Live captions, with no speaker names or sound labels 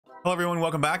Hello everyone,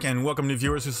 welcome back and welcome new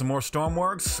viewers to some more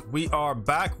Stormworks. We are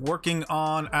back working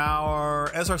on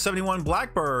our SR-71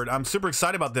 Blackbird. I'm super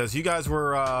excited about this. You guys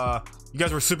were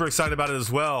super excited about it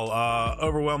as well.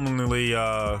 Overwhelmingly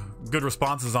good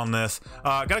responses on this.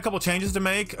 Got a couple changes to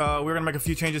make. We're gonna make a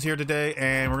few changes here today,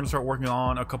 and we're gonna start working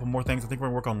on a couple more things. I think we're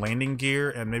gonna work on landing gear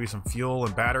and maybe some fuel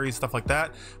and batteries, stuff like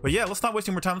that. But yeah, let's not waste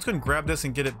any more time. Let's go ahead and grab this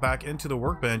and get it back into the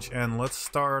workbench, and let's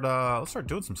start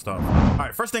doing some stuff. All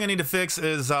right, first thing I need to fix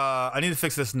is I need to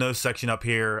fix this nose section up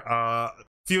here. A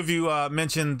few of you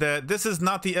mentioned that this is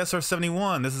not the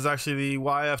SR-71. This is actually the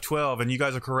YF-12, and you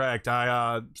guys are correct.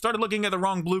 I started looking at the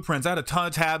wrong blueprints. I had a ton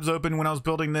of tabs open when I was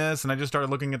building this, and I just started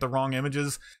looking at the wrong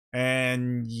images.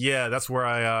 And yeah, that's where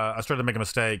I started making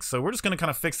mistakes. So we're just gonna kind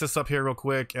of fix this up here real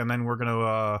quick, and then we're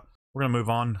gonna move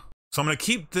on. So I'm gonna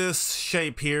keep this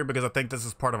shape here because I think this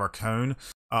is part of our cone.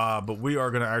 But we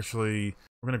are gonna we're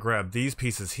gonna grab these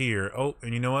pieces here. Oh,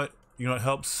 and you know what? You know what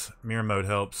helps? Mirror mode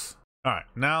helps. All right,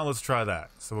 now let's try that.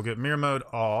 So we'll get mirror mode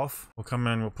off. We'll come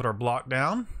in, we'll put our block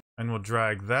down, and we'll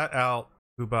drag that out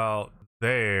to about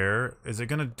there. Is it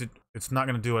gonna do? It's not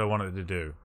gonna do what I wanted it to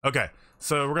do. Okay,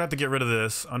 so we're gonna have to get rid of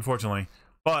this, unfortunately,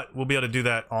 but we'll be able to do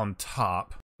that on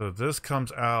top. So this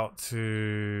comes out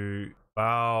to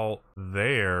about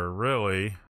there,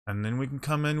 really. And then we can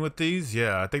come in with these.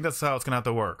 Yeah, I think that's how it's gonna have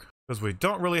to work, because we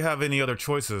don't really have any other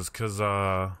choices, because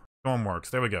Stormworks,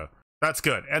 there we go. That's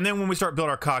good. And then when we start building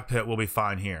our cockpit, we'll be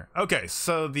fine here. Okay,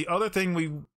 so the other thing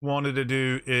we wanted to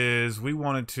do is we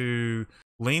wanted to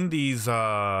lean these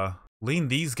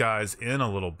guys in a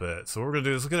little bit. So what we're gonna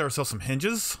do is let's get ourselves some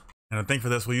hinges. And I think for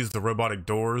this, we'll use the robotic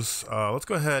doors. Let's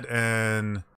go ahead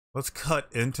and let's cut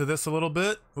into this a little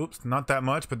bit. Oops, not that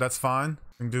much, but that's fine.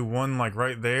 We can do one like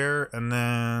right there, and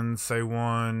then say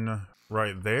one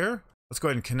right there. Let's go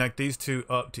ahead and connect these two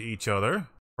up to each other.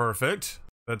 Perfect.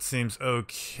 That seems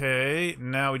okay.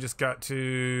 Now we just got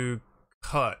to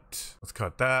cut. Let's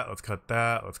cut that, let's cut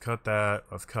that, let's cut that,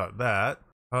 let's cut that.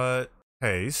 Cut,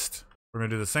 paste. We're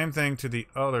gonna do the same thing to the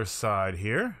other side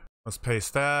here. Let's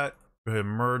paste that. Go ahead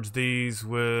and merge these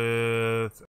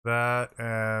with that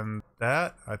and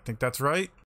that. I think that's right.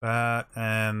 That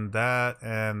and that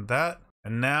and that.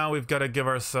 And now we've got to give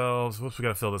ourselves, whoops, we got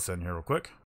to fill this in here real quick.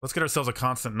 Let's get ourselves a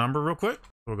constant number real quick.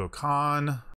 We'll go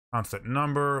constant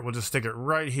number. We'll just stick it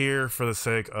right here for the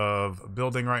sake of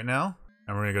building right now.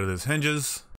 And we're gonna go to these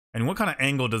hinges. And what kind of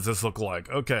angle does this look like?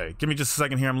 Okay, give me just a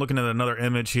second here. I'm looking at another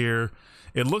image here.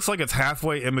 It looks like it's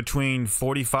halfway in between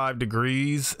 45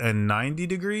 degrees and 90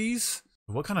 degrees.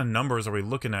 What kind of numbers are we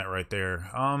looking at right there?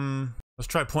 Let's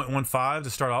try 0.15 to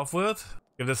start off with.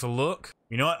 Give this a look.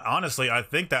 You know what? Honestly, I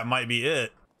think that might be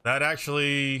it. That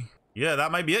actually, yeah,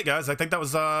 that might be it, guys. I think that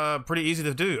was pretty easy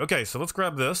to do. Okay, so let's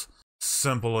grab this.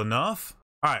 Simple enough.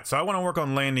 All right, so I want to work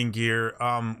on landing gear.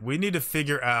 We need to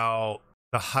figure out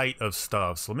the height of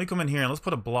stuff. So let me come in here and let's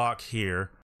put a block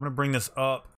here. I'm gonna bring this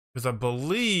up because I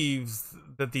believe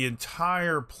that the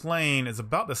entire plane is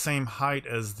about the same height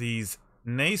as these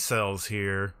nacelles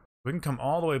here. We can come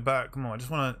all the way back. Come on,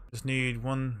 I just need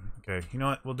one. Okay, you know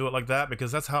what? We'll do it like that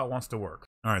because that's how it wants to work.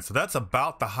 All right, so that's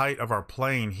about the height of our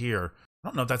plane here. I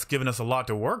don't know if that's giving us a lot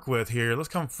to work with here. Let's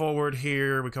come forward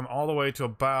here. We come all the way to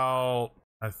about,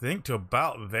 I think to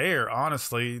about there,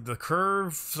 honestly. The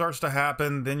curve starts to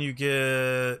happen, then you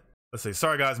get, let's see,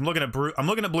 sorry guys, I'm looking at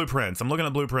blueprints. I'm looking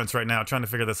at blueprints right now, trying to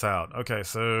figure this out. Okay,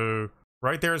 so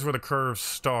right there is where the curve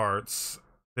starts.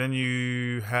 Then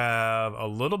you have a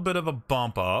little bit of a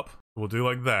bump up. We'll do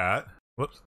like that.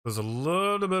 Whoops. There's a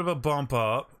little bit of a bump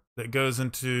up that goes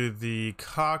into the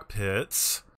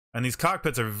cockpits. And these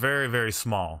cockpits are very, very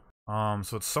small.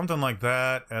 So it's something like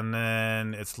that, and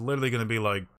then it's literally gonna be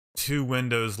like two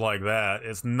windows like that.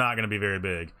 It's not gonna be very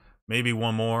big. Maybe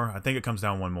one more. I think it comes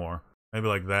down one more. Maybe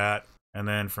like that. And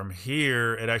then from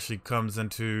here, it actually comes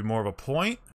into more of a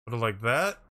point. Put it like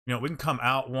that. You know, we can come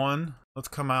out one. Let's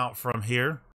come out from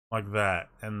here like that.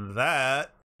 And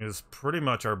that is pretty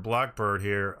much our Blackbird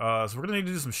here. So we're gonna need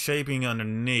to do some shaping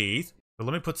underneath. So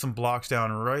let me put some blocks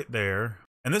down right there.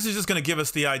 And this is just going to give us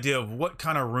the idea of what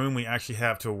kind of room we actually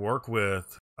have to work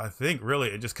with. I think really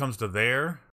it just comes to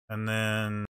there and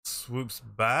then swoops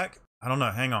back. I don't know.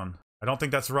 Hang on. I don't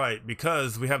think that's right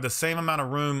because we have the same amount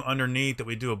of room underneath that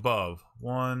we do above.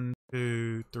 1,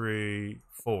 2, 3,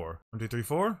 4. 1, 2, 3,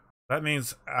 4. That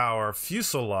means our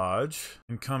fuselage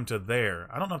can come to there.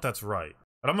 I don't know if that's right.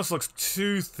 It almost looks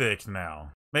too thick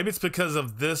now. Maybe it's because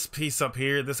of this piece up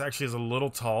here. This actually is a little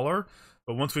taller.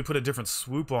 But once we put a different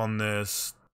swoop on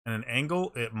this and an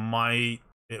angle, it might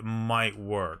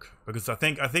work. Because I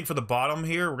think for the bottom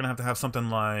here, we're gonna have to have something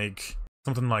like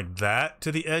that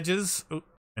to the edges. Oop,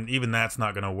 And even that's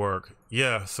not gonna work.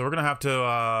 Yeah, so we're gonna have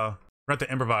to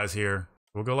improvise here.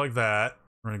 We'll go like that.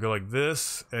 We're gonna go like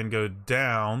this and go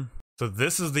down. So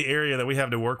this is the area that we have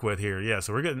to work with here. Yeah,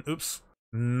 so we're getting, oops,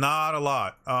 not a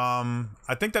lot.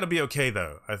 I think that'll be okay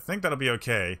though. I think that'll be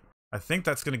okay. I think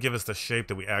that's gonna give us the shape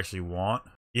that we actually want.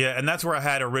 Yeah, and that's where I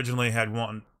had originally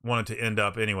wanted to end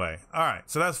up anyway. All right,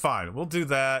 so that's fine. We'll do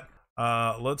that.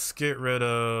 Let's get rid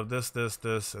of this,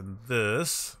 and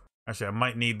this. Actually, I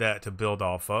might need that to build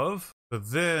off of.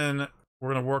 But then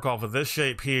we're gonna work off of this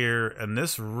shape here, and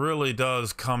this really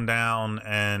does come down,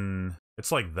 and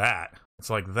it's like that. It's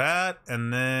like that,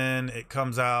 and then it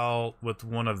comes out with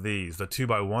one of these, the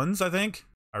 2x1s, I think.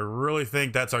 I really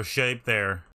think that's our shape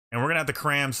there. And we're gonna have to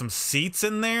cram some seats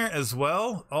in there as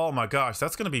well. Oh my gosh,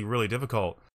 that's gonna be really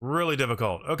difficult. Really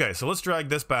difficult. Okay, so let's drag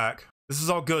this back. This is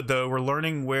all good though. We're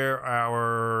learning where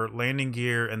our landing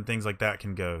gear and things like that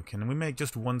can go. Can we make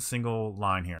just one single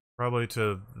line here? Probably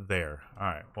to there. All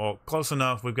right, well, close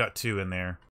enough. We've got 2 in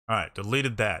there. All right,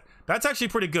 deleted that. That's actually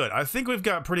pretty good. I think we've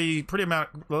got a pretty good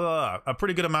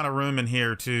amount of room in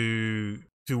here to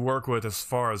work with as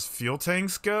far as fuel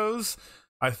tanks goes.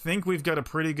 I think we've got a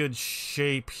pretty good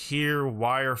shape here,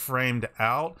 wireframed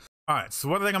out. All right, so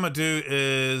what I think I'm gonna do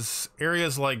is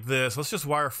areas like this. Let's just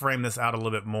wireframe this out a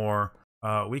little bit more.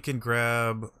 We can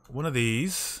grab one of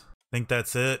these. I think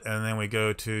that's it. And then we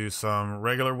go to some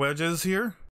regular wedges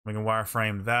here. We can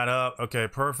wireframe that up. Okay,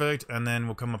 perfect. And then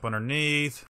we'll come up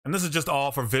underneath. And this is just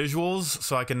all for visuals,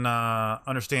 so I can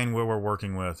understand where we're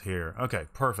working with here. Okay,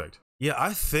 perfect. Yeah,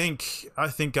 I think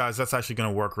guys, that's actually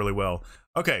gonna work really well.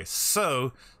 Okay,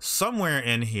 so somewhere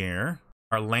in here,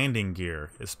 our landing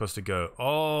gear is supposed to go.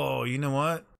 Oh, you know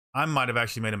what? I might have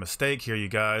actually made a mistake here, you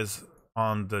guys,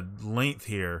 on the length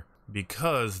here,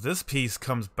 because this piece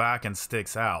comes back and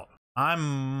sticks out. I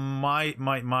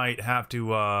might have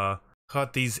to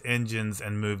cut these engines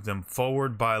and move them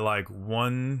forward by like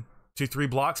 1, 2, 3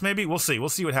 blocks maybe. We'll see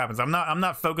what happens. I'm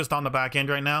not focused on the back end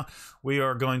right now. We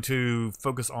are going to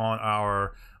focus on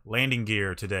our landing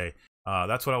gear today.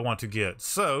 That's what I want to get.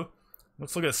 So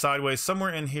let's look at it sideways.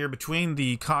 Somewhere in here between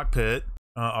the cockpit,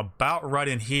 about right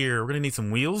in here, we're gonna need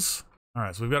some wheels. All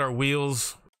right, so we've got our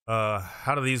wheels.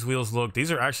 How do these wheels look?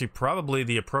 These are actually probably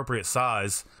the appropriate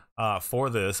size for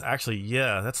this. Actually,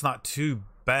 yeah, that's not too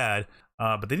bad.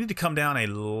 But they need to come down a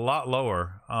lot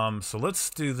lower. So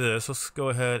let's do this. Let's go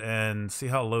ahead and see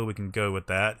how low we can go with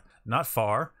that. Not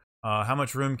far. How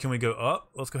much room can we go up?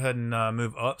 Let's go ahead and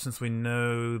move up since we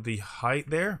know the height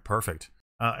there. Perfect.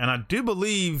 And I do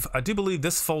believe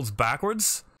this folds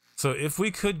backwards. So if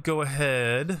we could go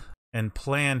ahead and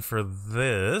plan for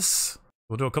this,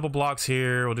 we'll do a couple blocks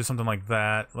here. We'll do something like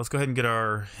that. Let's go ahead and get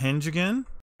our hinge again.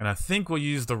 And I think we'll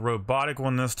use the robotic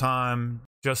one this time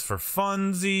just for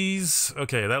funsies.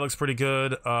 Okay, that looks pretty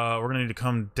good. We're gonna need to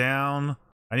come down.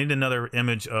 I need another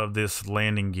image of this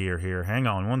landing gear here. Hang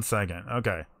on one second.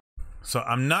 Okay. So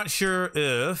I'm not sure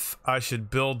if I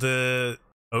should build it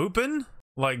open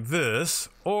like this,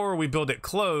 or we build it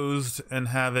closed and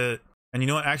have it, and you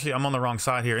know what, actually I'm on the wrong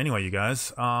side here anyway, you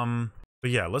guys. But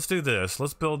yeah, let's do this.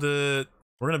 Let's build it,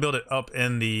 we're gonna build it up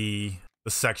in the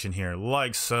section here,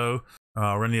 like so.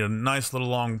 We're gonna need a nice little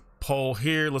long pole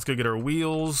here. Let's go get our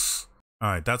wheels. All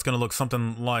right, that's gonna look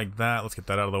something like that. Let's get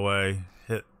that out of the way.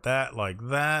 Hit that like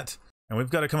that. And we've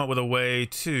got to come up with a way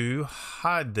to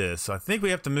hide this. So I think we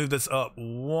have to move this up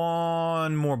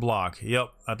 1 more block.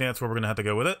 Yep, I think that's where we're gonna have to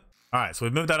go with it. All right, so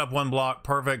we've moved that up 1 block.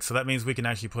 Perfect. So that means we can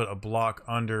actually put a block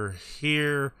under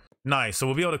here. Nice. So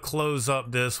we'll be able to close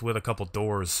up this with a couple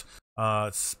doors.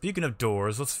 Speaking of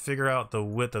doors, let's figure out the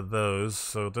width of those.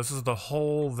 So this is the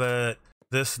hole that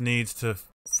this needs to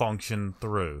function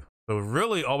through. So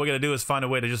really all we got to do is find a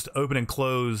way to just open and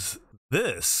close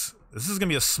this. This is gonna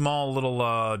be a small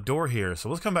little door here. So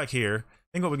let's come back here. I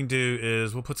think what we can do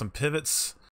is we'll put some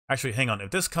pivots. Actually, hang on.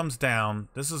 If this comes down,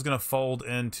 this is gonna fold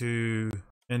into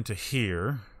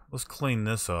here. Let's clean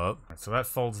this up. So that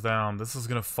folds down. This is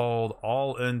gonna fold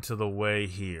all into the way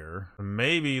here.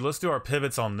 Maybe let's do our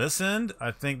pivots on this end.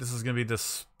 I think this is gonna be the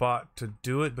spot to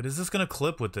do it, but is this gonna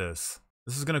clip with this?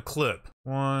 This is gonna clip.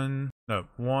 One,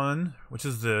 which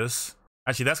is this.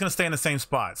 Actually, that's gonna stay in the same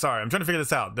spot. Sorry, I'm trying to figure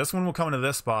this out. This one will come into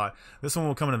this spot. This one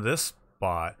will come into this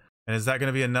spot. And is that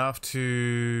gonna be enough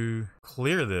to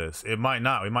clear this? It might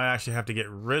not. We might actually have to get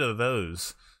rid of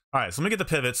those. All right, so let me get the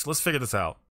pivots. Let's figure this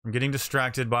out. I'm getting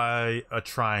distracted by a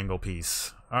triangle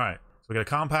piece. All right, so we got a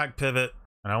compact pivot,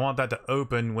 and I want that to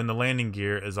open when the landing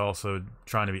gear is also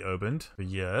trying to be opened.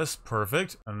 Yes,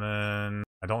 perfect. And then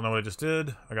I don't know what I just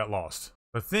did. I got lost.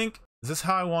 I think, is this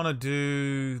how I want to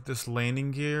do this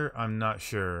landing gear? I'm not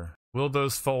sure. Will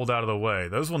those fold out of the way?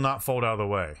 Those will not fold out of the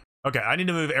way. Okay, I need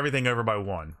to move everything over by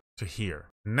 1 to here.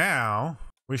 Now,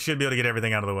 we should be able to get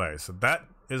everything out of the way. So that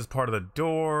is part of the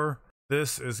door.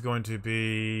 This is going to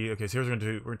be, okay, so here's going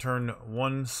to return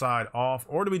one side off.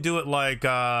 Or do we do it like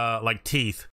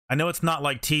teeth? I know it's not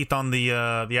like teeth on the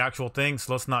actual thing,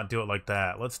 so let's not do it like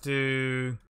that. Let's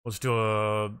do a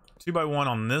 2x1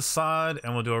 on this side,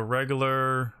 and we'll do a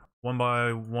regular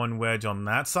 1x1 wedge on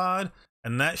that side.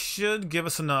 And that should give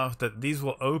us enough that these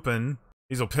will open.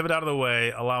 These will pivot out of the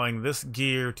way, allowing this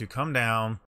gear to come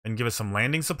down and give us some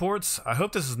landing supports. I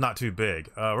hope this is not too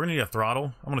big. We're gonna need a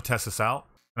throttle. I'm gonna test this out.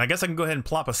 And I guess I can go ahead and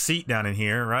plop a seat down in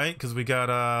here, right? Because we got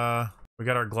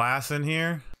our glass in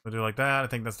here. We'll do it like that. I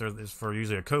think that's there is for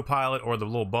usually a co-pilot or the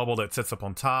little bubble that sits up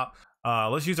on top.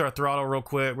 Let's use our throttle real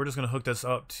quick. We're just gonna hook this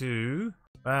up to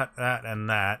that, and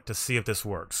that to see if this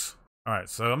works. All right,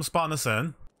 so I'm spotting this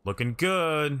in. Looking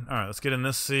good. All right, let's get in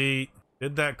this seat.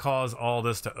 Did that cause all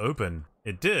this to open?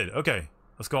 It did. Okay,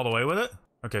 let's go all the way with it.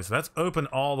 Okay, so that's open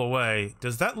all the way.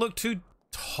 Does that look too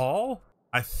tall?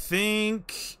 I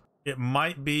think it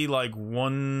might be like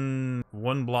one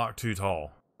block too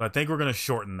tall. But I think we're gonna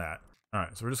shorten that. All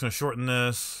right, so we're just gonna shorten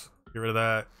this. Get rid of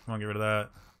that. Come on, get rid of that.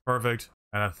 Perfect.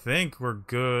 And I think we're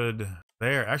good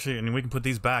there. Actually, I mean, we can put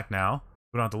these back now.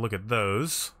 We don't have to look at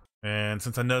those. And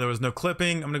since I know there was no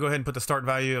clipping, I'm gonna go ahead and put the start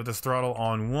value of this throttle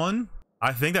on 1.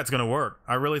 I think that's gonna work.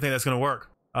 I really think that's gonna work.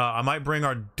 I might bring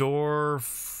our door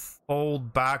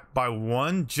fold back by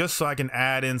 1 just so I can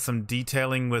add in some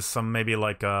detailing with some maybe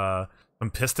like some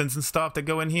pistons and stuff that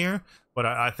go in here. But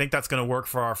I think that's gonna work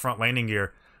for our front landing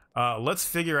gear. Let's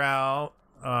figure out,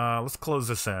 let's close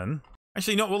this in.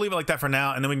 Actually, no, we'll leave it like that for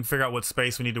now, and then we can figure out what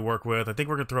space we need to work with. I think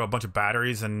we're gonna throw a bunch of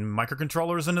batteries and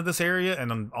microcontrollers into this area, and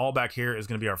then all back here is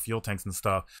gonna be our fuel tanks and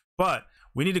stuff. But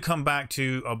we need to come back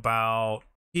to about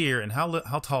here. And how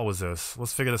tall was this?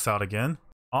 Let's figure this out again.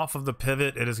 Off of the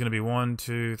pivot, it is gonna be 1,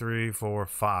 2, 3, 4,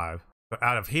 5. But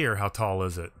out of here, how tall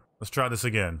is it? Let's try this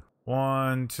again.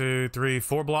 1, 2, 3,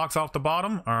 4 blocks off the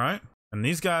bottom. All right. And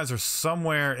these guys are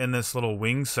somewhere in this little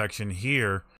wing section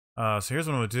here. So here's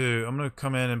what I'm gonna do. I'm gonna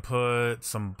come in and put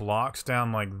some blocks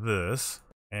down like this.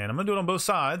 And I'm gonna do it on both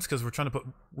sides because we're trying to put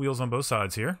wheels on both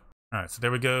sides here. All right, so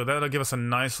there we go. That'll give us a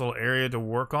nice little area to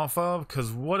work off of,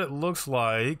 because what it looks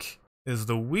like is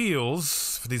the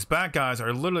wheels for these back guys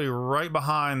are literally right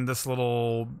behind this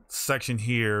little section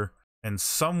here and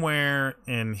somewhere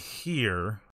in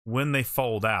here when they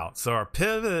fold out. So our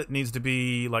pivot needs to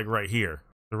be like right here.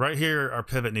 So right here, our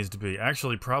pivot needs to be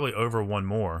actually probably over 1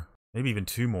 more. Maybe even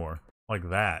 2 more, like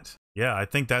that. Yeah, I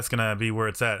think that's gonna be where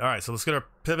it's at. All right, so let's get our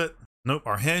pivot. Nope,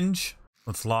 our hinge.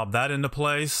 Let's lob that into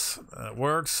place. That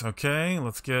works. Okay,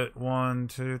 let's get 1,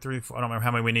 2, 3, 4. I don't remember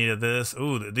how many we need of this.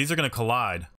 Ooh, these are gonna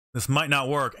collide. This might not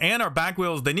work. And our back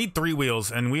wheels, they need 3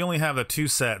 wheels, and we only have a 2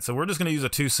 set. So we're just gonna use a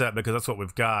 2 set because that's what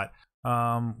we've got.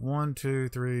 1, 2,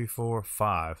 3, 4,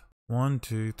 5. 1,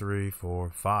 2, 3, 4,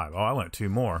 5. Oh, I went 2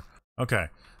 more. Okay,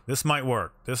 this might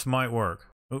work. This might work.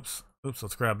 Oops. Oops,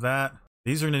 let's grab that.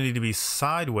 These are gonna need to be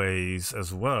sideways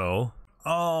as well.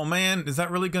 Oh man, is that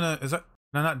really gonna, can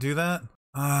I not do that?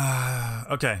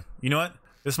 Okay, you know what?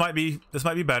 This might be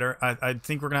better. I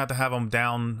think we're gonna have to have them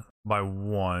down by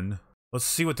 1. Let's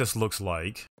see what this looks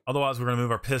like. Otherwise, we're gonna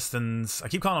move our pistons. I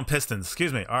keep calling them pistons,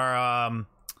 excuse me. Our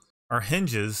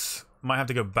hinges might have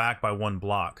to go back by 1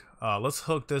 block. Let's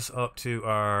hook this up to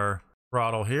our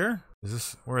throttle here.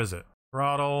 Where is it?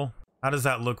 Throttle. How does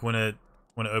that look when it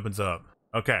opens up?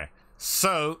 Okay,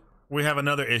 so we have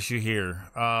another issue here.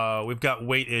 We've got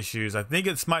weight issues. I think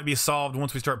it might be solved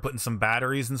once we start putting some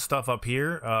batteries and stuff up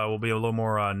here. We'll be a little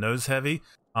more nose heavy.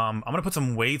 I'm gonna put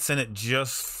some weights in it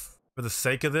just for the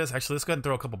sake of this. Actually, let's go ahead and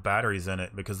throw a couple batteries in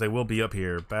it because they will be up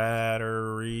here.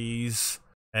 Batteries.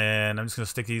 And I'm just gonna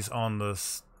stick these on the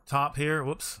top here.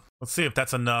 Whoops. Let's see if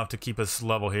that's enough to keep us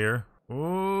level here.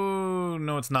 Ooh,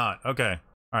 no, it's not. Okay.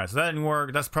 All right, so that didn't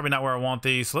work. That's probably not where I want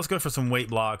these. So let's go for some weight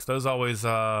blocks. Those always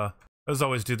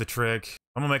do the trick.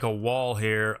 I'm gonna make a wall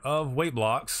here of weight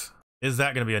blocks. Is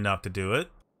that gonna be enough to do it?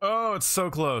 Oh, it's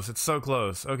so close. It's so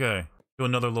close. Okay, do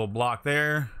another little block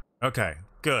there. Okay,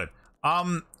 good.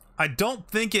 I don't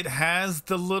think it has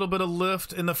the little bit of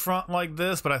lift in the front like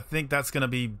this, but I think that's gonna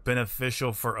be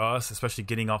beneficial for us, especially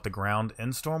getting off the ground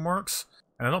in Stormworks.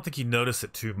 And I don't think you notice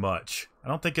it too much. I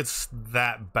don't think it's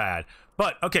that bad.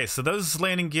 But, okay, so those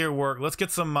landing gear work. Let's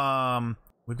get some,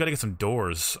 we've got to get some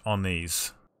doors on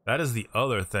these. That is the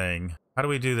other thing. How do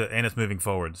we do that? And it's moving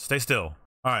forward. Stay still.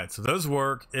 All right, so those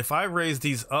work. If I raise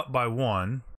these up by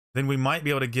 1, then we might be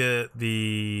able to get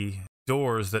the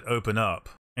doors that open up.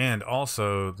 And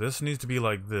also, this needs to be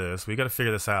like this. We got to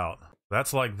figure this out.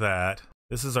 That's like that.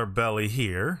 This is our belly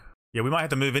here. Yeah, we might have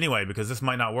to move anyway because this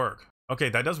might not work. Okay,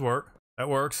 that does work. That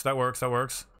works, that works, that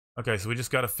works. Okay, so we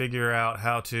just got to figure out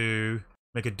how to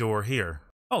make a door here.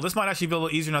 Oh, this might actually be a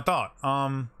little easier than I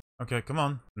thought. Okay, come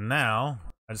on. Now,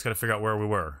 I just got to figure out where we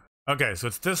were. Okay, so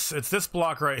it's this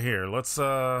block right here. Let's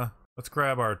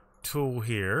grab our tool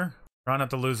here. Try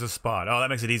not to lose this spot. Oh, that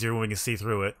makes it easier when we can see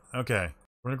through it. Okay,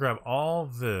 we're gonna grab all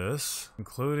this,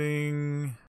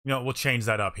 including, you know, we'll change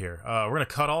that up here. We're gonna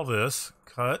cut all this,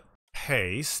 cut,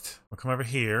 paste. We'll come over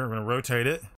here, we're gonna rotate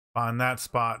it, find that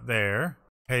spot there,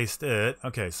 paste it.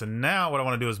 Okay, so now what I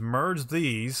wanna do is merge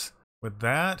these with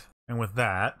that and with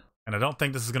that. And I don't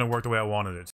think this is gonna work the way I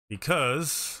wanted it.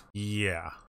 Because,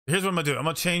 yeah. Here's what I'm gonna do. I'm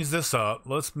gonna change this up.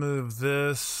 Let's move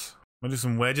this. I'm gonna do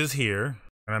some wedges here.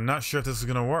 And I'm not sure if this is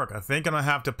gonna work. I think I'm gonna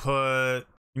have to put,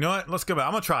 you know what? Let's go back.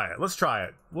 I'm gonna try it. Let's try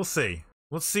it. We'll see.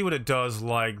 Let's see what it does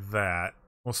like that.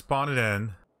 We'll spawn it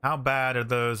in. How bad are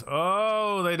those?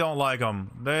 Oh, they don't like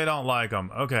them. They don't like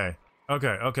them. Okay.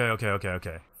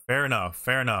 Okay. Fair enough.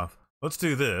 Fair enough. Let's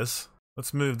do this.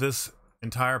 Let's move this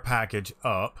entire package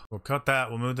up. We'll cut that.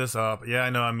 We'll move this up. Yeah,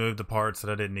 I know I moved the parts that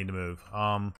I didn't need to move.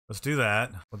 Let's do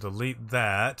that. We'll delete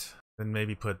that. Then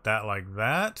maybe put that like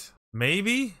that.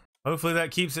 Maybe. Hopefully that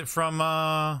keeps it from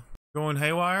going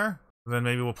haywire. Then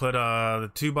maybe we'll put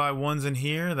the 2x1s in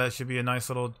here. That should be a nice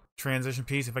little transition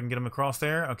piece if I can get them across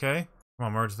there. Okay. Come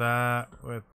on, merge that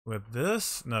with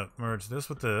this. No, merge this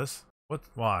with this. What?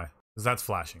 Why? Because that's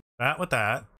flashing. That with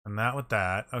that, and that with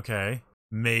that. Okay.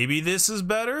 Maybe this is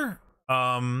better.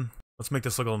 Let's make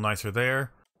this look a little nicer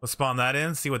there. Let's spawn that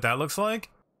in, see what that looks like.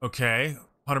 Okay,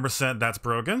 100% that's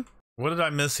broken. What did I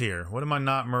miss here? What am I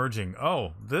not merging?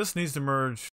 Oh, this needs to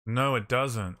merge. No, it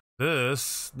doesn't.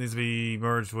 This needs to be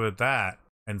merged with that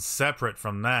and separate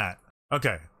from that.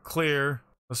 Okay, clear.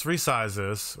 Let's resize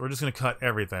this. We're just gonna cut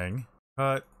everything.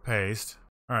 Cut, paste.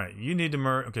 All right, you need to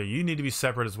merge. Okay, you need to be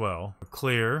separate as well.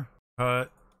 Clear,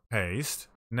 cut, paste.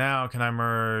 Now can I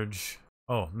merge?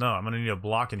 Oh, no, I'm gonna need a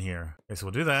block in here. Okay, so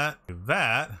we'll do that. Do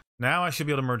that. Now I should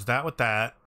be able to merge that with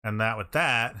that and that with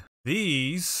that.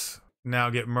 These now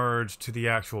get merged to the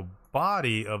actual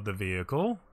body of the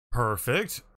vehicle.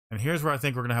 Perfect. And here's where I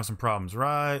think we're gonna have some problems,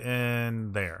 right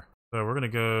in there. So we're gonna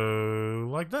go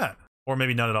like that. Or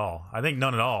maybe none at all. I think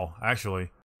none at all,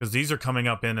 actually, because these are coming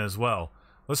up in as well.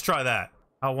 Let's try that.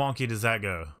 How wonky does that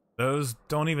go? Those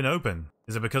don't even open.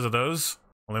 Is it because of those?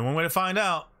 Only one way to find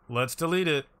out. Let's delete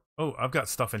it. Oh, I've got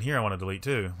stuff in here I want to delete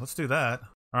too. Let's do that.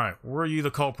 All right, were you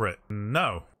the culprit?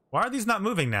 No. Why are these not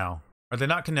moving now? Are they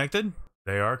not connected?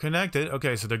 They are connected.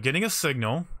 Okay, so they're getting a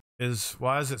signal.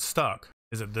 Why is it stuck?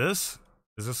 Is it this?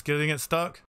 Is this getting it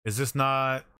stuck? Is this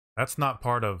not? That's not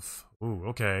part of. Ooh,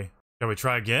 okay. Can we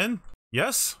try again?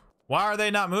 Yes? Why are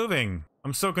they not moving?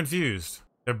 I'm so confused.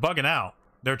 They're bugging out.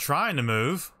 They're trying to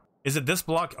move. Is it this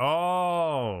block?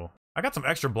 Oh, I got some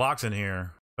extra blocks in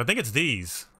here. I think it's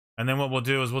these. And then what we'll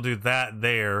do is we'll do that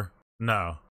there.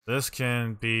 No, this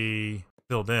can be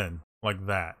filled in like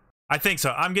that. I think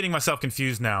so. I'm getting myself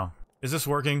confused now. Is this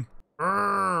working?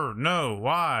 No,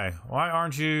 why? Why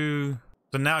aren't you?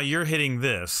 So now you're hitting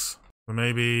this. So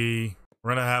maybe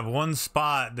we're gonna have one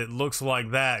spot that looks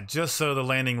like that just so the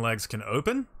landing legs can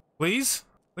open. Please?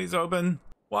 Please open.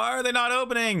 Why are they not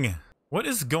opening? What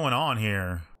is going on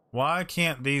here? Why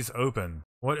can't these open?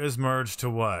 What is merged to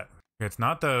what? It's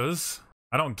not those.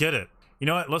 I don't get it. You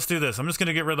know what? Let's do this. I'm just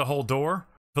gonna get rid of the whole door.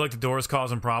 I feel like the door is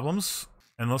causing problems.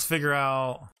 And let's figure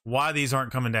out why these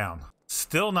aren't coming down.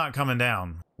 Still not coming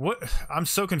down. What? I'm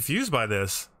so confused by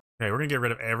this. Okay, we're gonna get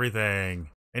rid of everything.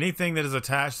 Anything that is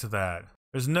attached to that.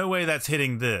 There's no way that's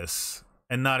hitting this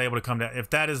and not able to come down. If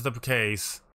that is the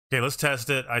case, okay, let's test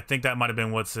it. I think that might have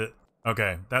been what's it.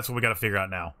 Okay, that's what we gotta figure out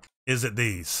now. Is it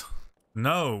these?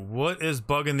 No, what is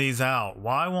bugging these out?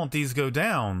 Why won't these go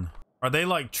down? Are they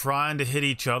like trying to hit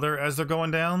each other as they're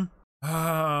going down?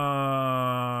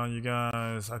 You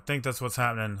guys, I think that's what's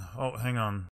happening. Oh, hang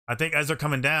on. I think as they're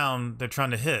coming down, they're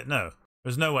trying to hit. No,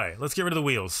 there's no way. Let's get rid of the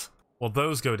wheels. Will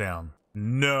those go down?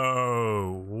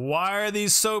 No. Why are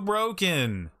these so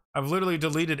broken? I've literally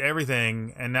deleted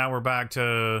everything and now we're back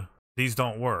to these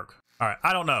don't work. All right,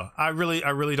 I don't know. I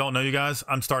really don't know, you guys.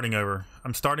 I'm starting over.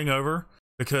 I'm starting over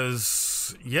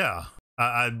because yeah,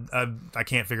 I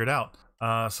can't figure it out.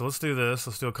 So let's do this.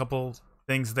 Let's do a couple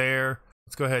things there.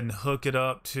 Let's go ahead and hook it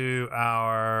up to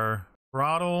our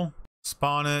throttle,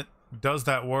 spawn it. Does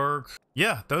that work?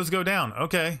 Yeah, those go down.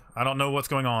 Okay, I don't know what's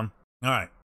going on. All right,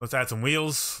 let's add some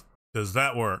wheels. Does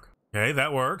that work? Okay,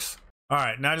 that works. All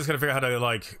right, now I just gotta figure out how to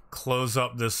like close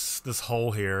up this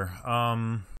hole here.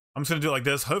 I'm just gonna do it like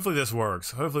this. Hopefully this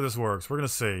works. Hopefully this works. We're gonna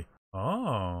see.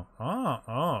 Oh,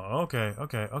 okay.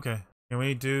 Can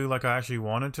we do like I actually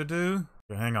wanted to do?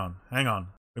 Okay, hang on.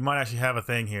 we might actually have a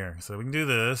thing here. So we can do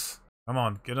this. Come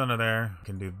on, get under there. We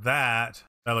can do that.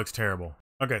 That looks terrible.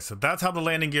 Okay, so that's how the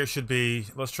landing gear should be.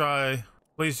 Let's try.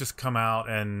 Please just come out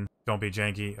and don't be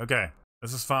janky. Okay,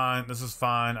 this is fine. This is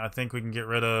fine. I think we can get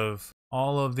rid of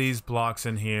all of these blocks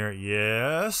in here.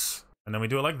 Yes. And then we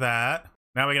do it like that.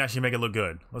 Now we can actually make it look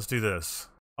good. Let's do this.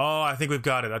 Oh, I think we've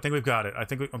got it. I think we've got it. I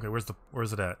think we, okay,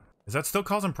 where's it at? Is that still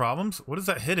causing problems? What is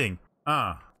that hitting?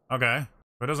 Okay.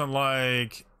 It doesn't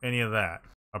like any of that,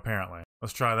 apparently.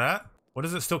 Let's try that. What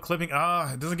is it still clipping?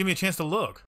 It doesn't give me a chance to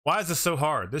look. Why is this so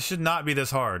hard? This should not be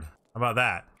this hard. How about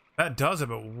that? That does it,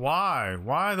 but why?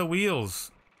 Why the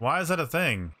wheels? Why is that a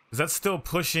thing? Is that still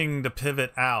pushing the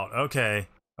pivot out? Okay.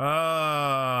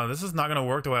 This is not gonna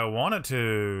work the way I want it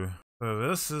to. So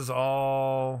this is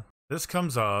all, this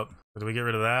comes up. Do we get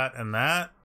rid of that?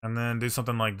 And then do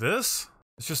something like this?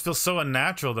 It just feels so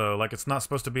unnatural though, like it's not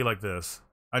supposed to be like this.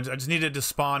 I just need it to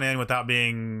spawn in without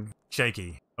being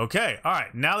shaky. Okay,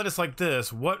 alright, now that it's like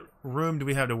this, what room do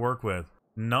we have to work with?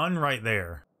 None right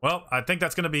there. Well, I think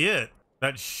that's gonna be it.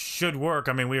 That should work.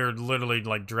 I mean, we are literally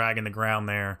like dragging the ground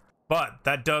there. But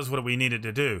that does what we needed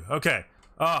to do. Okay.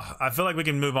 Oh, I feel like we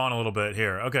can move on a little bit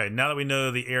here. Okay, now that we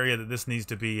know the area that this needs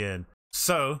to be in.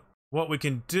 So, what we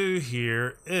can do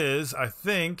here is, I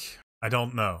think, I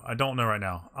don't know right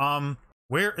now.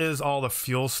 Where is all the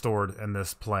fuel stored in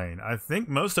this plane? I think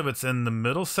most of it's in the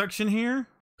middle section here,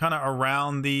 kind of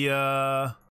around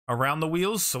the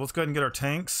wheels. So let's go ahead and get our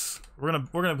tanks. We're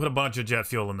gonna put a bunch of jet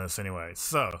fuel in this anyway.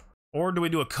 So, or do we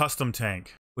do a custom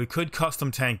tank? We could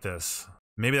custom tank this.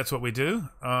 Maybe that's what we do.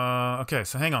 Okay,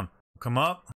 so hang on. We'll come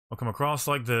up. We'll come across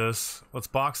like this. Let's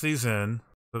box these in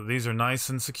so that these are nice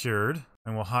and secured,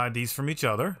 and we'll hide these from each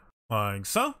other like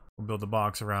so. We'll build the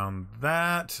box around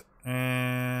that.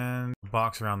 And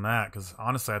box around that, because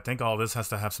honestly I think all this has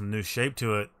to have some new shape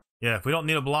to it. Yeah, if we don't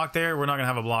need a block there, we're not gonna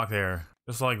have a block there,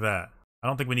 just like that. I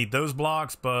don't think we need those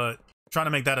blocks, but trying to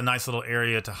make that a nice little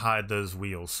area to hide those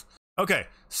wheels. Okay,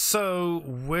 so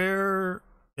where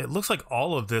it looks like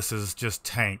all of this is just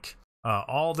tank,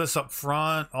 all this up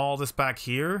front, all this back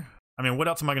here. I mean, what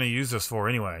else am I gonna use this for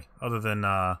anyway, other than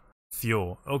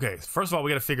fuel? Okay, first of all,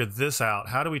 we got to figure this out.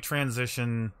 How do we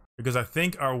transition? Because I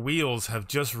think our wheels have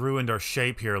just ruined our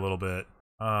shape here a little bit.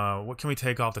 What can we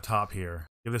take off the top here?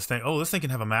 Give this thing, oh, this thing can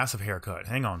have a massive haircut.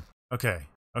 Hang on. Okay,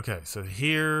 so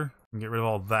here, we can get rid of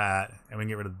all that, and we can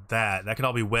get rid of that. That could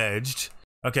all be wedged.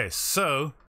 Okay,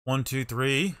 so, 1, 2,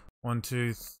 3. 1,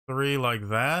 2, 3, like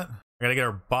that. I gotta get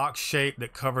our box shape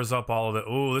that covers up all of it.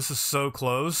 Oh, this is so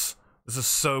close. This is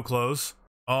so close.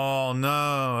 Oh,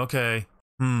 no, okay.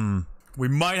 We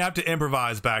might have to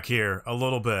improvise back here a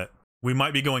little bit. We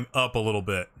might be going up a little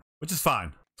bit, which is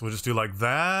fine. So we'll just do like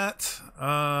that.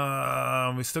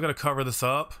 We still got to cover this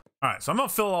up. All right, so I'm going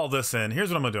to fill all this in.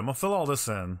 Here's what I'm going to do. I'm going to fill all this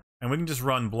in, and we can just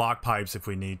run block pipes if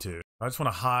we need to. I just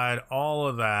want to hide all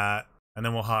of that, and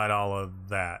then we'll hide all of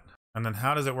that. And then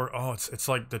how does it work? Oh, it's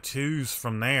like the twos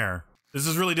from there. This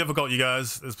is really difficult, you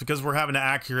guys. It's because we're having to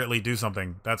accurately do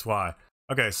something. That's why.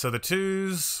 Okay, so the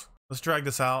twos, let's drag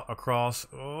this out across.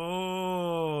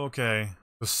 Oh, okay.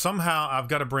 So somehow I've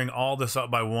got to bring all this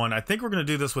up by 1. I think we're going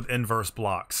to do this with inverse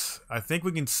blocks. I think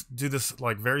we can do this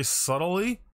like very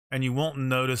subtly, and you won't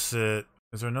notice it.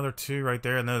 Is there another 2 right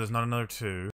there? No, there's not another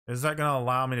 2. Is that going to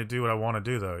allow me to do what I want to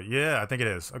do though? Yeah, I think it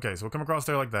is. Okay, so we'll come across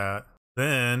there like that.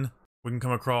 Then we can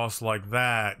come across like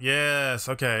that. Yes,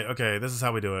 okay, this is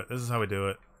how we do it. This is how we do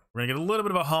it. We're going to get a little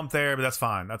bit of a hump there, but that's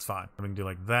fine, that's fine. We can do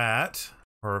like that.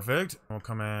 Perfect. We'll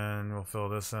come in, we'll fill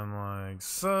this in like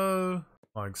so.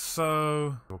 Like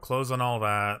so. We'll close on all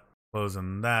that. Close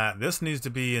on that. This needs to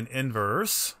be an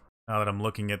inverse. Now that I'm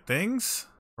looking at things.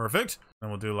 Perfect. Then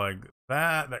we'll do like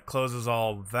that. That closes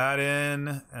all that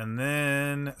in. And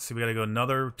then, see, we got to go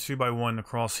another 2 by 1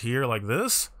 across here like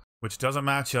this, which doesn't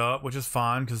match up, which is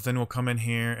fine, because then we'll come in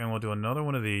here and we'll do another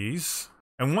one of these.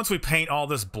 And once we paint all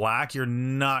this black, you're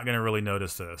not going to really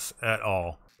notice this at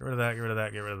all. Get rid of that, get rid of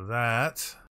that, get rid of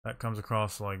that. That comes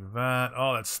across like that.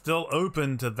 Oh, that's still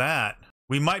open to that.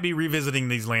 We might be revisiting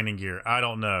these landing gear. I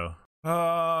don't know.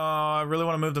 I really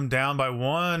want to move them down by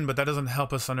 1, but that doesn't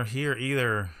help us under here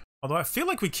either. Although I feel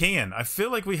like we can. I feel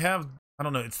like we have, I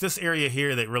don't know, it's this area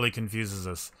here that really confuses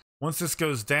us. Once this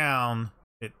goes down,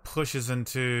 it pushes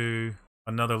into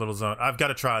another little zone. I've got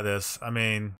to try this. I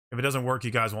mean, if it doesn't work,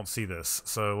 you guys won't see this.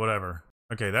 So whatever.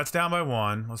 Okay, that's down by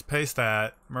 1. Let's paste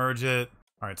that, merge it.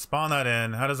 All right, spawn that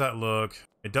in. How does that look?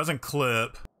 It doesn't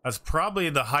clip. That's probably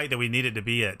the height that we need it to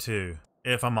be at too,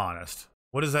 if I'm honest.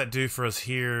 What does that do for us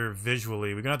here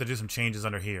visually? We're gonna have to do some changes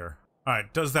under here. All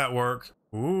right, does that work?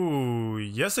 Ooh,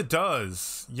 yes it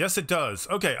does. Yes it does.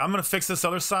 Okay, I'm gonna fix this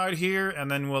other side here, and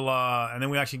then we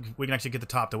can actually get the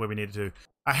top the way we need it to.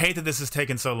 I hate that this is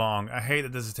taking so long. I hate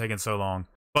that this is taking so long.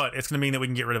 But it's gonna mean that we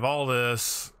can get rid of all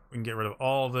this. We can get rid of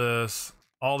all this.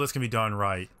 All this can be done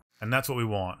right, and that's what we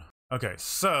want. Okay,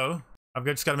 so I've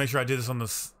just got to make sure I do this on the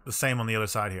same on the other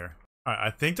side here. All right, I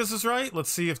think this is right. Let's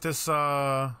see if this.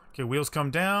 Okay, wheels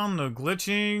come down, no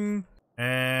glitching,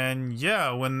 and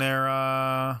yeah, when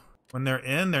they're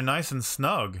in, they're nice and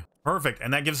snug. Perfect,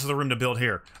 and that gives us the room to build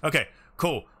here. Okay,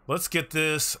 cool. Let's get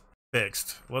this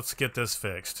fixed. Let's get this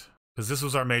fixed because this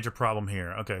was our major problem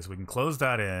here. Okay, so we can close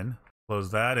that in.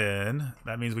 Close that in.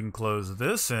 That means we can close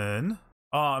this in.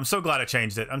 Oh, I'm so glad I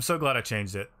changed it. I'm so glad I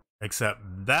changed it. Except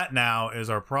that now is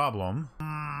our problem.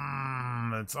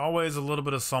 It's always a little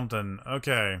bit of something.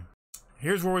 Okay,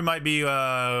 here's where we might be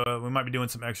doing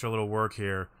some extra little work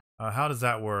here. How does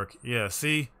that work? Yeah,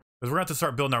 see, because we're going to have to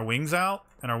start building our wings out,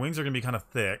 and our wings are going to be kind of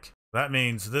thick. That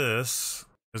means this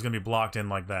is going to be blocked in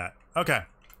like that. Okay,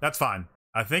 that's fine.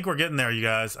 I think we're getting there, you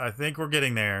guys. I think we're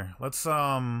getting there. Let's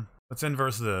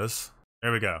inverse this.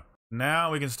 There we go.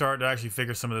 Now we can start to actually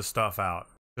figure some of this stuff out.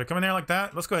 Did I come in there like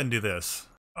that? Let's go ahead and do this.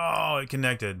 Oh, it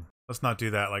connected. Let's not do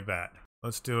that like that.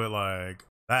 Let's do it like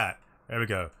that. There we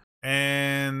go.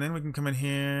 And then we can come in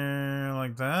here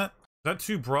like that. Is that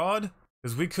too broad?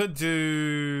 Because we could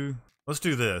do... Let's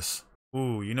do this.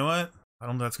 Ooh, you know what? I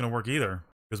don't know if that's going to work either.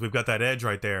 Because we've got that edge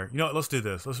right there. You know what? Let's do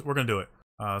this. We're going to do it.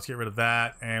 Let's get rid of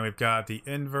that. And we've got the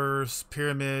inverse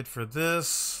pyramid for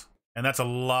this. And that's a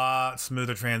lot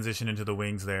smoother transition into the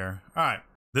wings there. All right.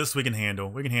 This we can handle.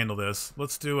 We can handle this.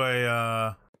 Let's do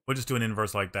a... We'll just do an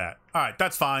inverse like that. All right,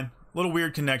 that's fine. Little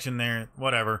weird connection there.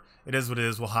 Whatever. It is what it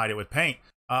is. We'll hide it with paint.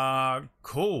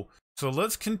 Cool. So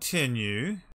let's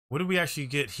continue. What did we actually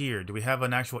get here? Do we have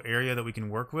an actual area that we can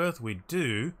work with? We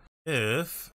do.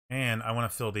 And I want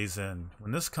to fill these in.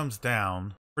 When this comes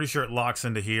down, pretty sure it locks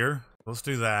into here. Let's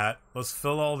do that. Let's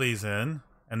fill all these in.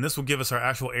 And this will give us our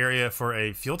actual area for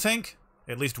a fuel tank.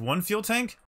 At least one fuel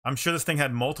tank. I'm sure this thing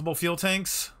had multiple fuel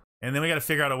tanks. And then we got to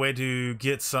figure out a way to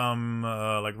get some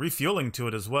like refueling to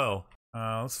it as well.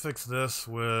 Let's fix this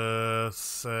with,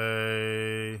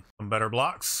 say, some better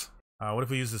blocks. What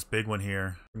if we use this big one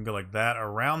here? We can go like that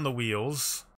around the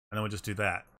wheels, and then we'll just do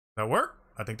that. Does that work?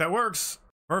 I think that works.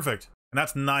 Perfect. And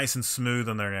that's nice and smooth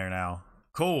on there now.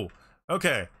 Cool.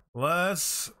 Okay,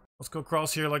 let's go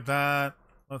across here like that.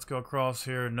 Let's go across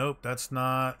here. Nope, that's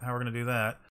not how we're gonna do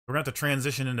that. We're gonna have to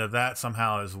transition into that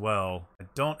somehow as well. I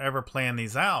don't ever plan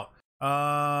these out.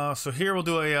 So here we'll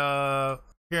do a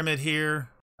pyramid here.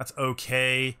 That's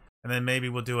okay. And then maybe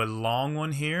we'll do a long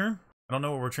one here. I don't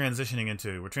know what we're transitioning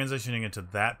into. We're transitioning into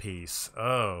that piece.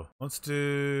 Oh, let's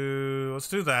do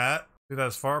that. Do that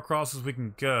as far across as we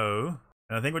can go.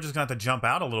 And I think we're just gonna have to jump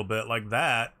out a little bit like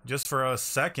that, just for a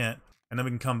second, and then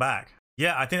we can come back.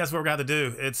 Yeah, I think that's what we're gonna have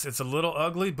to do. It's a little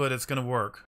ugly, but it's gonna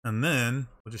work. And then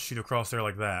we'll just shoot across there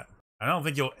like that. I don't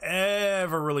think you'll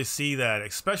ever really see that,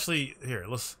 especially here.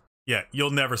 Yeah,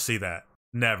 you'll never see that.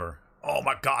 Never. Oh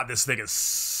my God, this thing is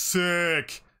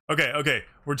sick. Okay,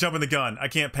 we're jumping the gun. I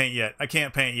can't paint yet.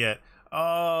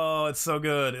 Oh, it's so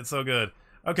good. It's so good.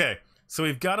 Okay, so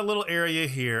we've got a little area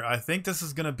here. I think this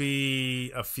is gonna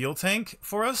be a fuel tank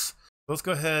for us. Let's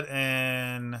go ahead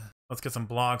and let's get some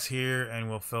blocks here, and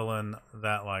we'll fill in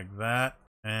that like that.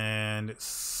 And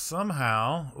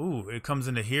somehow, ooh, it comes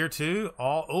into here too.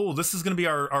 Oh, this is gonna be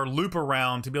our loop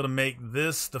around to be able to make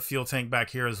this the fuel tank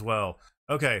back here as well.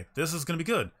 Okay, this is gonna be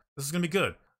good. This is gonna be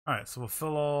good. All right, so we'll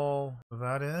fill all of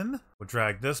that in. We'll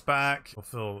drag this back. We'll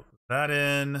fill that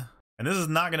in. And this is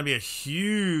not gonna be a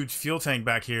huge fuel tank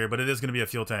back here, but it is gonna be a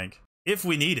fuel tank. If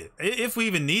we need it. If we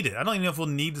even need it. I don't even know if we'll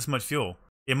need this much fuel.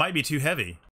 It might be too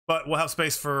heavy, but we'll have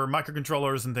space for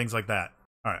microcontrollers and things like that.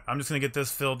 All right, I'm just gonna get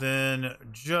this filled in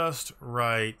just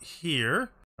right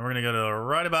here. And we're gonna go to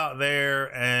right about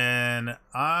there, and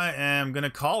I am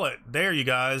gonna call it there, you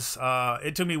guys.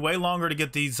 It took me way longer to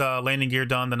get these landing gear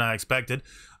done than I expected.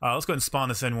 Let's go ahead and spawn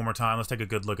this in one more time. Let's take a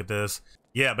good look at this.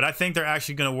 Yeah, but I think they're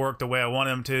actually gonna work the way I want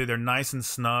them to. They're nice and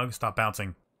snug. Stop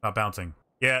bouncing. Stop bouncing.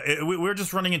 Yeah, we're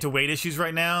just running into weight issues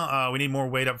right now. We need more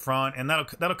weight up front, and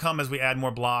that'll come as we add more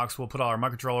blocks. We'll put all our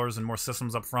microcontrollers and more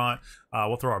systems up front.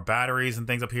 We'll throw our batteries and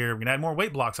things up here. We can add more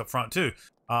weight blocks up front too.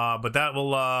 But that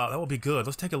will be good.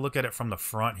 Let's take a look at it from the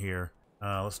front here.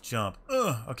 Let's jump.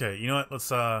 Okay, you know what? Let's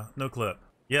no clip.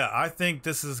 Yeah, I think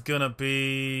this is gonna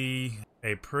be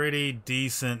a pretty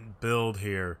decent build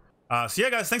here. So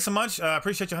yeah, guys, thanks so much.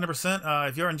 Appreciate you 100%.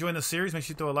 If you're enjoying this series, make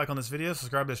sure you throw a like on this video,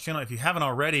 subscribe to this channel if you haven't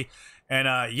already.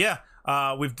 And yeah,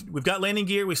 we've got landing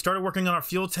gear. We started working on our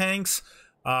fuel tanks.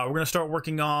 We're gonna start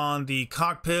working on the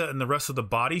cockpit and the rest of the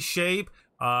body shape.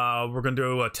 We're gonna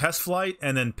do a test flight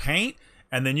and then paint,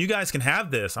 and then you guys can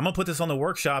have this. I'm gonna put this on the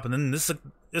workshop, and then this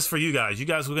is for you guys. You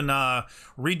guys can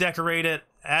redecorate it,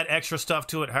 add extra stuff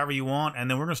to it however you want, and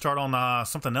then we're gonna start on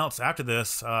something else after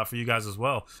this for you guys as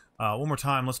well. One more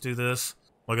time, let's do this.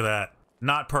 Look at that.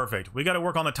 Not perfect. We got to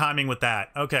work on the timing with that.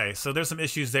 Okay, so there's some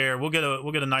issues there. We'll get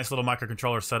a nice little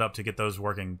microcontroller set up to get those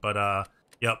working. But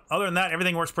yep, other than that,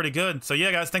 everything works pretty good. So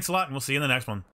yeah, guys, thanks a lot, and we'll see you in the next one.